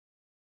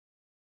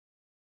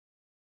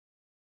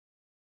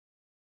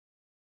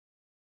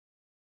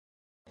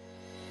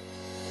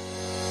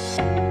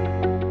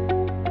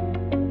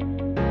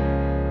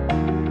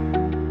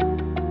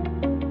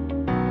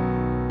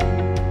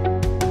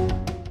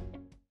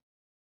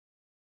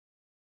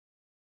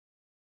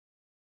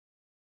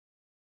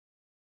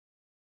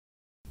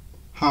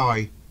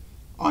Hi,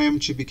 I am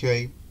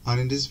Chibuike, and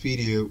in this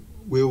video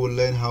we will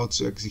learn how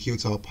to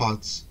execute our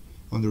parts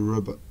on the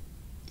robot.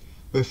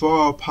 Before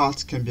our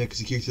parts can be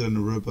executed on the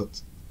robot,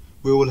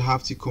 we will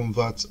have to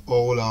convert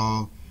all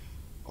our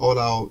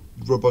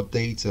robot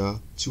data,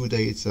 tool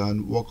data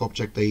and work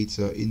object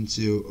data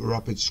into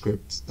rapid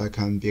scripts that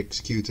can be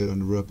executed on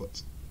the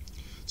robot.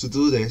 To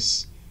do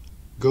this,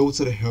 go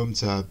to the Home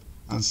tab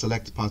and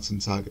select Parts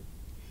and Target.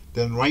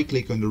 Then right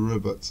click on the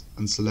robot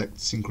and select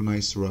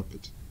Synchronize to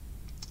Rapid.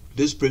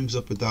 This brings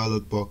up a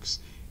dialog box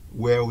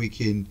where we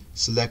can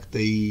select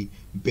the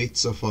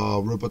bits of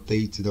our robot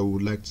data that we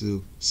would like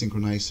to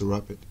synchronize to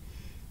Rapid.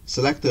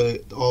 Select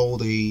all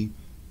the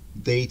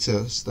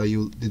data that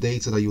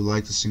you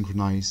like to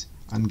synchronize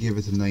and give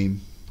it a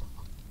name.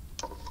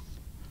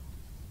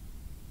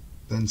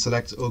 Then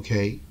select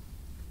OK,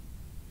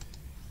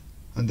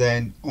 and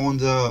then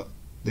under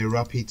the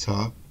Rapid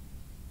tab,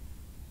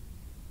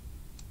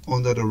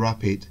 under the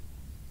Rapid,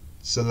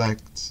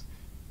 select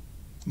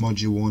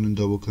Module 1 and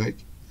double click,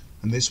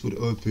 and this would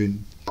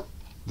open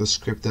the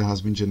script that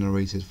has been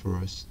generated for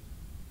us.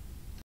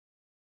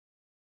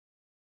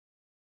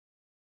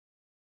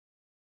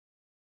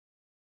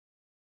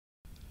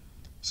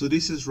 So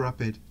this is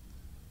Rapid,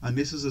 and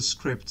this is a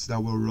script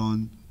that will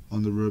run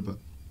on the robot.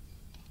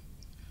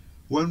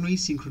 When we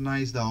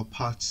synchronized our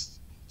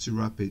parts to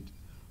Rapid,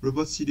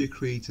 ROBOTstudio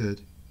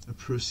created a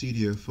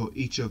procedure for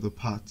each of the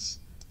parts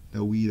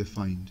that we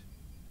defined.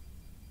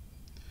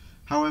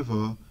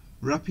 However,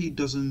 Rapid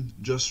doesn't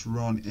just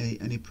run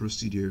any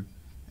procedure.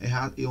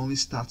 It only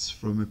starts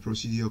from a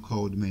procedure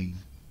called main,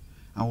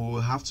 and we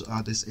will have to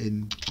add this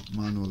in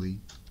manually.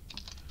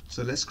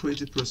 So let's create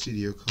a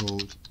procedure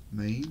called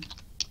main,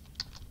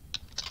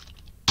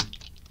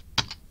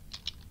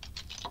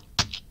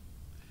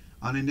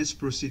 and in this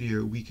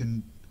procedure we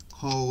can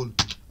call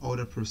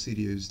other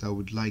procedures that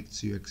would like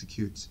to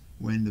execute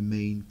when the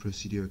main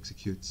procedure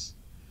executes.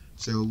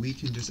 So we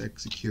can just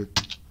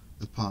execute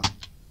the part.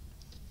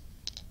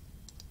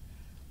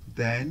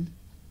 Then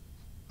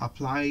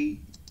apply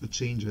the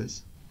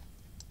changes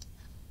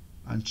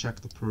and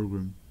check the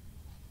program.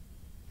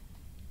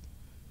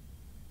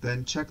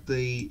 Then check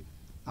the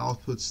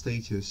output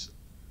status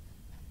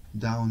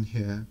down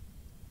here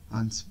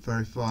and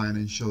verify and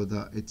ensure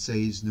that it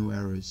says no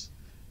errors.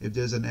 If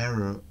there's an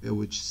error, it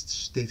would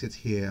state it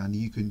here, and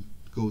you can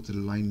go to the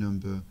line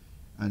number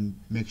and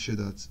make sure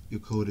that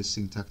your code is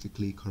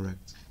syntactically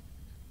correct.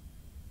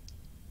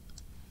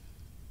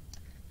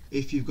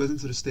 If you've gotten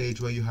to the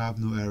stage where you have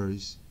no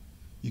errors,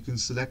 you can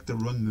select the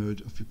run mode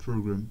of your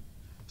program.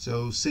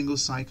 So single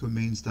cycle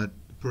means that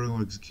the program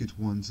will execute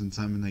once and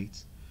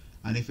terminate,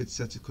 and if it's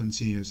set to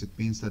continuous, it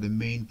means that the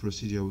main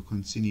procedure will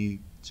continue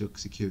to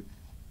execute.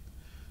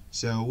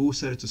 So we'll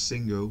set it to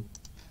single,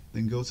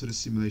 then go to the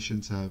simulation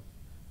tab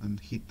and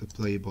hit the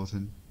play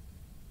button,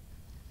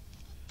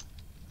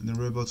 and the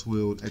robot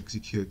will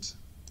execute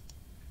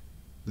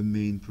the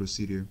main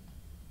procedure.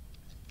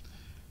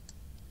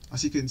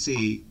 As you can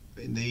see,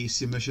 in the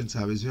simulation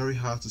tab, it's very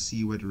hard to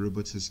see where the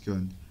robot has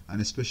gone,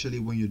 and especially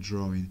when you're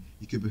drawing,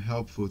 it could be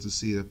helpful to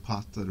see the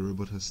path that the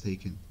robot has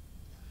taken.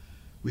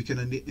 We can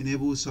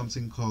enable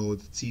something called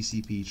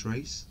TCP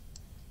trace,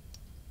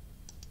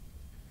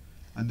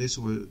 and this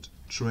would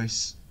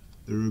trace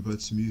the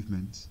robot's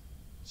movement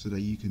so that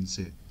you can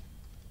see it.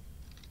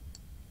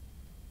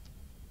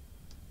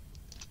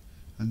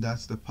 And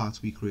that's the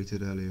path we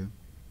created earlier.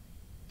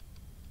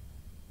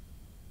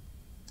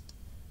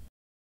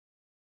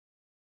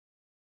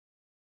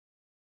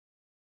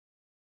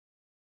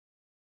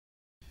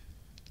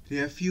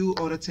 There are a few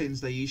other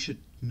things that you should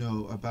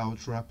know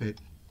about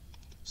Rapid.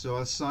 So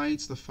aside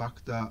the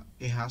fact that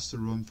it has to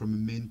run from a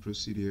main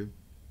procedure,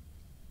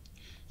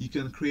 you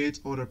can create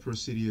other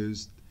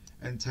procedures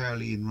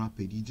entirely in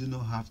Rapid. You do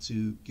not have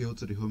to go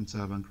to the Home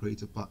tab and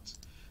create a part.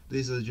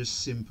 These are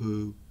just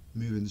simple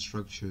move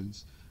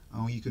instructions,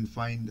 and you can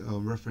find a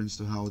reference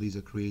to how these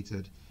are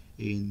created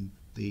in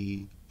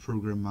the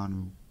program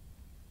manual.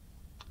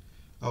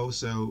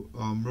 Also,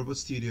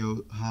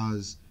 ROBOTstudio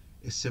has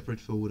a separate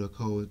folder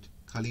called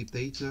Calib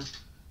data,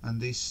 and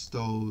this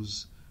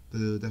stores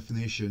the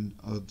definition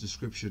or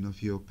description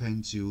of your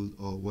pen tool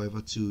or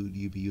whatever tool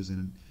you'll be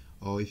using,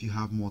 or if you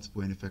have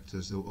multiple end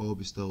effectors, they'll all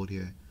be stored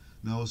here.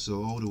 And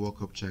also all the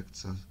work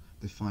objects are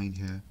defined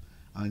here,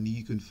 and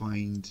you can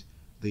find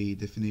the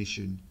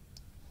definition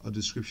or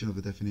description of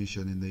the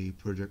definition in the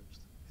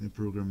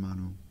program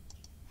manual.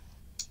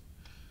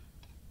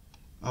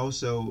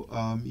 Also,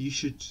 you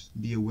should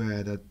be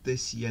aware that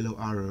this yellow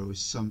arrow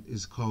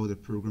is called a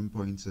program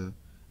pointer,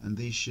 and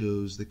this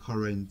shows the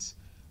current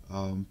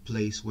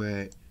place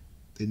where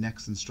the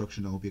next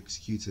instruction that will be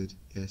executed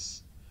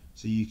is.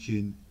 So you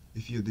can,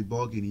 if you're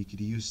debugging, you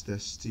could use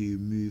this to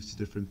move to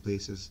different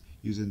places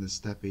using the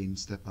step in,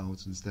 step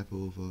out and step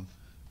over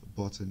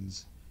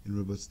buttons in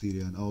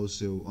ROBOTstudio, and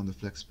also on the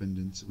flex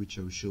pendant, which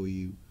I will show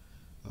you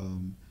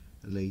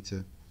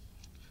later.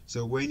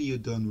 So when you're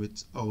done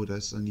with all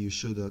this and you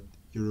show that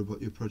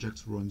your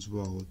project runs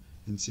well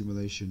in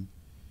simulation,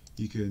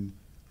 you can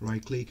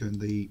right click on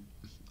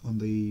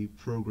the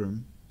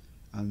program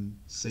and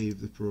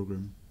save the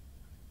program.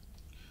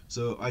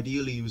 So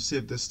ideally you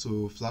save this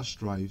to a flash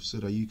drive so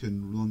that you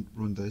can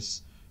run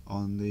this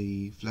on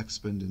the flex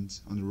pendant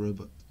on the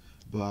robot.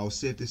 But I'll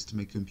save this to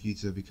my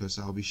computer because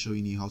I'll be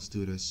showing you how to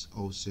do this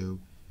also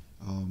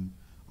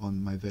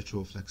on my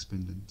virtual flex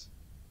pendant.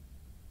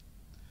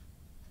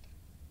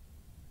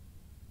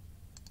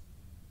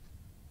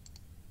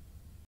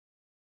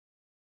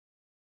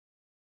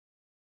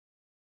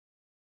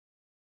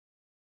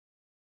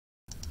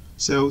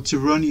 So to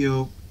run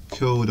your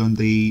code on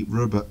the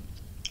robot,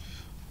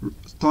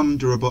 turn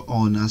the robot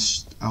on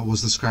as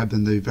was described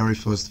in the very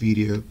first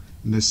video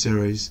in this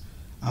series,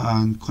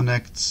 and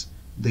connect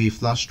the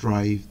flash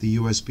drive, the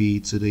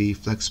USB, to the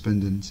flex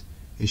pendant.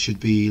 It should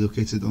be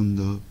located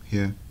under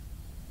here.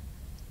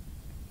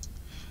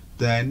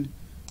 Then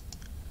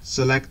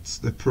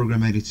select the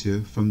program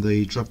editor from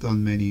the drop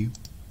down menu,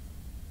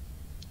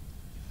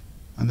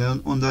 and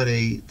then under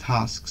the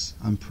tasks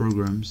and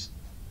programs,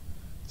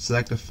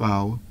 select the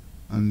file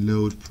and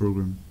load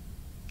program.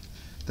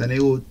 Then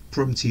it will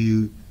prompt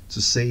you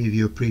to save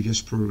your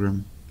previous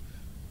program,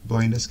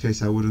 but in this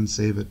case I wouldn't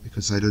save it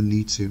because I don't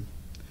need to.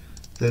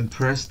 Then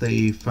press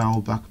the file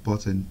back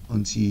button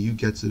until you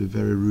get to the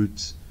very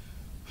root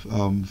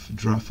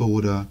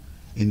folder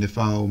in the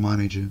file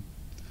manager,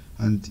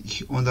 and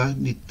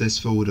underneath this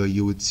folder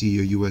you would see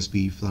your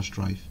USB flash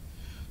drive.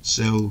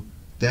 So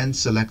then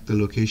select the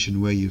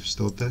location where you've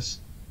stored this,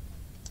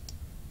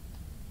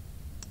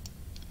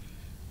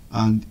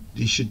 and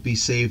it should be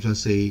saved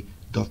as a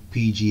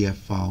 .pgf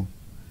file.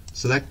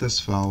 Select this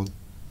file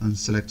and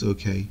select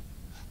OK,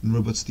 and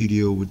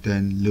ROBOTstudio would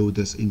then load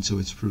this into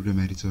its program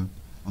editor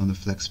on the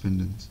flex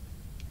pendant.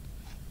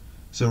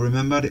 So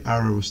remember the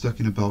arrow I was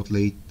talking about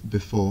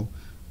before,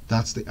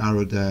 that's the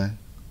arrow there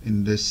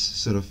in this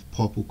sort of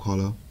purple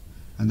color,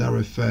 and that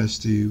refers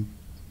to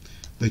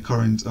the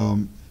current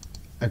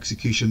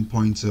execution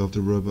pointer of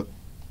the robot.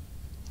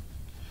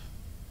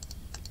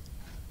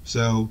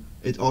 So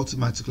it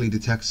automatically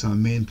detects our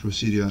main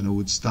procedure and it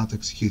would start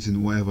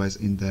executing whatever is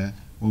in there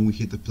when we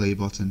hit the play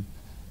button.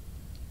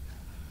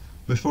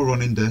 Before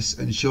running this,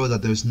 ensure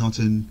that there's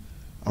nothing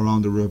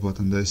around the robot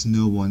and there's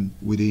no one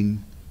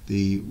within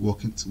the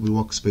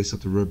workspace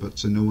of the robot,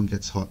 so no one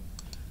gets hurt,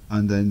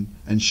 and then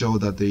ensure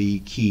that the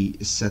key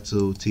is set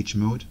to teach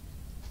mode.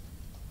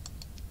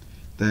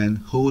 Then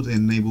hold the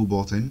enable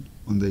button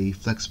on the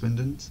flex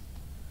pendant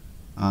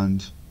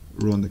and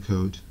run the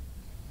code,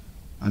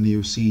 and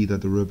you'll see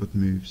that the robot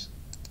moves.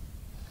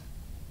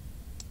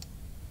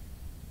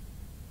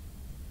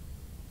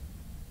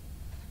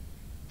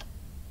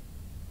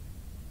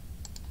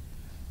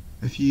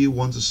 If you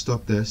want to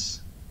stop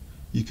this,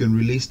 you can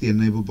release the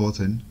enable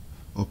button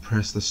or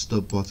press the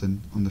stop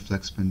button on the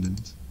flex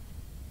pendant.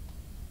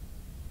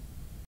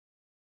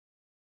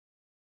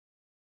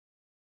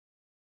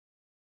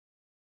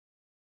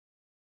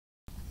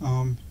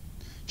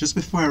 Just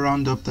before I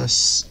round up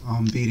this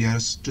video,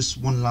 just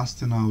one last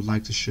thing I would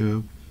like to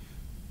show.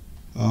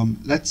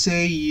 Let's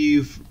say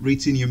you've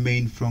written your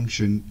main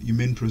function, your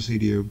main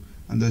procedure,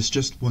 and there's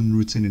just one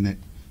routine in it,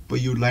 but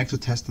you'd like to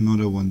test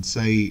another one,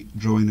 say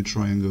drawing a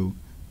triangle,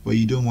 but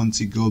you don't want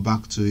to go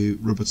back to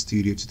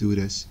ROBOTstudio to do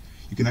this.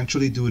 You can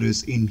actually do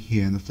this in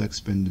here in the flex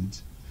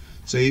pendant.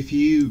 So if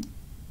you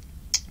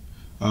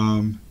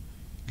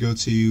go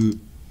to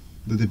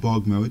the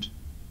debug mode,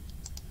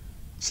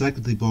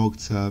 select the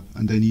debug tab,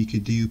 and then you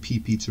could do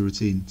PP to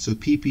routine. So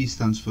PP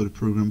stands for the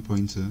program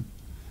pointer,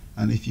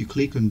 and if you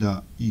click on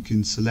that you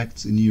can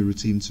select a new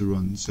routine to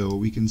run. So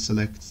we can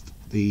select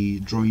the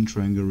drawing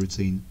triangle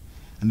routine,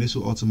 and this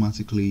will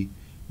automatically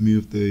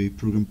move the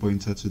program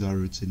pointer to that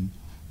routine,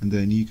 and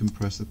then you can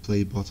press the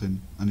play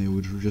button and it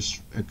would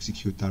just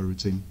execute that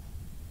routine.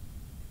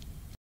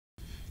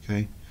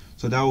 Okay,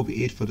 so that will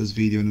be it for this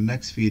video. In the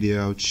next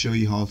video I'll show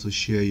you how to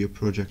share your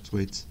project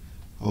with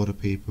other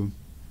people.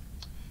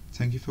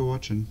 Thank you for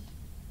watching.